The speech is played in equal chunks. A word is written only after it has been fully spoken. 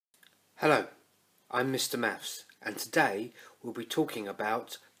Hello, I'm Mr. Maths, and today we'll be talking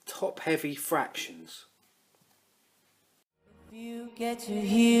about top-heavy fractions. If you get to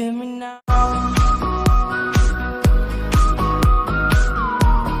hear me now.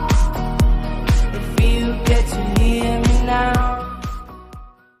 If you get to hear me now.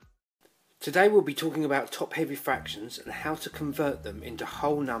 Today we'll be talking about top-heavy fractions and how to convert them into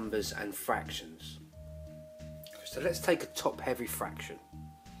whole numbers and fractions. So let's take a top-heavy fraction.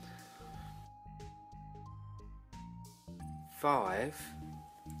 5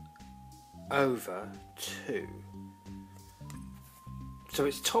 over 2. So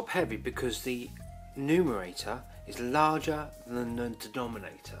it's top heavy because the numerator is larger than the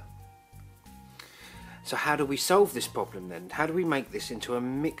denominator. So how do we solve this problem then? How do we make this into a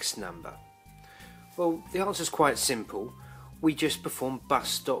mixed number? Well, the answer is quite simple. We just perform bus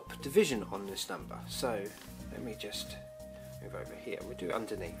stop division on this number. So let me just move over here. We'll do it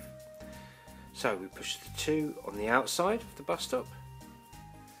underneath. So we push the 2 on the outside of the bus stop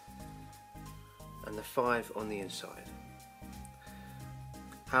and the 5 on the inside.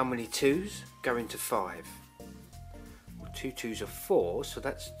 How many 2's go into 5? Well, 2 2's are 4, so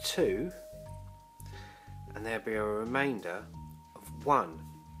that's 2, and there'll be a remainder of 1.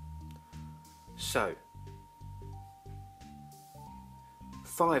 So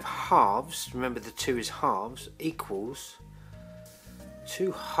 5 halves, remember the 2 is halves, equals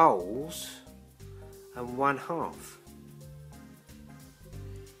 2 wholes and 1 half.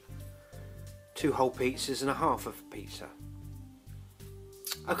 2 whole pizzas and a half of a pizza.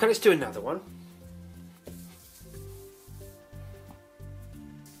 Okay, let's do another one.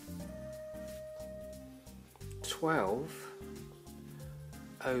 12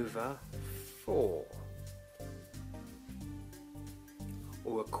 over 4.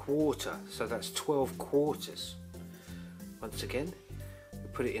 Or a quarter, so that's 12 quarters. Once again, we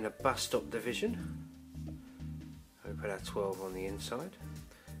put it in a bus stop division. We put our 12 on the inside.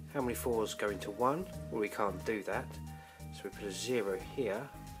 How many 4's go into 1? Well, we can't do that. So we put a 0 here.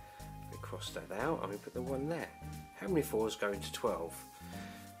 We cross that out and we put the 1 there. How many 4's go into 12?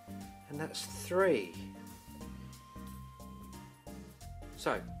 And that's 3.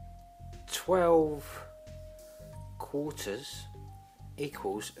 So 12 quarters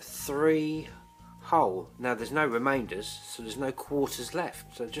equals 3 whole. Now there's no remainders, so there's no quarters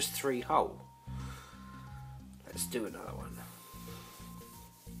left. So just 3 whole. Let's do another one.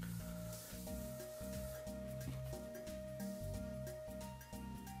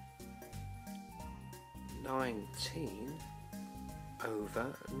 19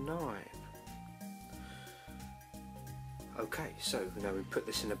 over 9. Okay, so now we put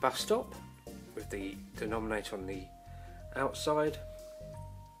this in a bus stop with the denominator on the outside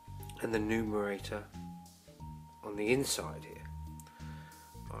and the numerator on the inside here.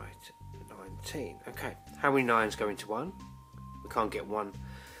 Right, 19. Okay, how many 9's go into 1? We can't get 1.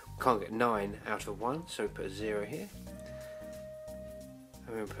 We can't get 9 out of 1, so we put a 0 here.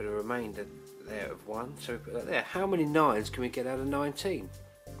 And we put a remainder there of 1, so we put that there. How many 9's can we get out of 19?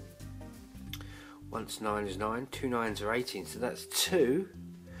 Once 9 is 9, 2 9's are 18, so that's 2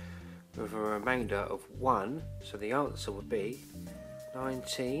 with a remainder of 1, so the answer would be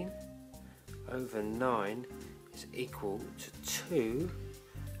 19 over 9 is equal to 2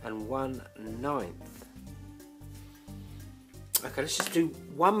 and 1/9. Okay, let's just do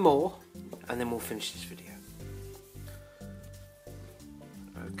one more and then we'll finish this video.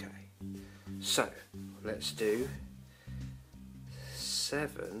 Okay, so let's do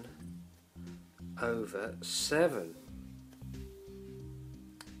 7 over 7.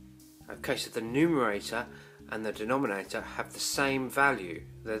 Okay, so the numerator and the denominator have the same value.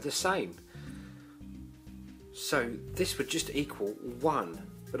 They're the same. So this would just equal 1,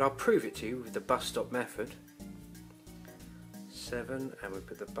 but I'll prove it to you with the bus stop method. 7, and we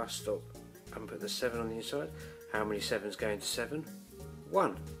put the bus stop and put the 7 on the inside. How many 7's go into 7?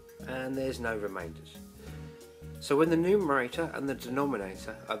 1, and there's no remainders. So when the numerator and the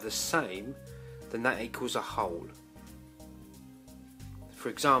denominator are the same, then that equals a whole. For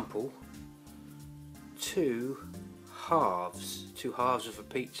example, 2 halves of a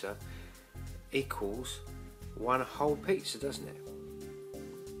pizza equals 1 whole pizza, doesn't it?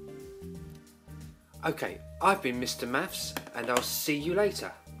 Okay, I've been Mr. Maths, and I'll see you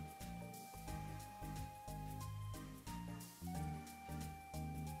later.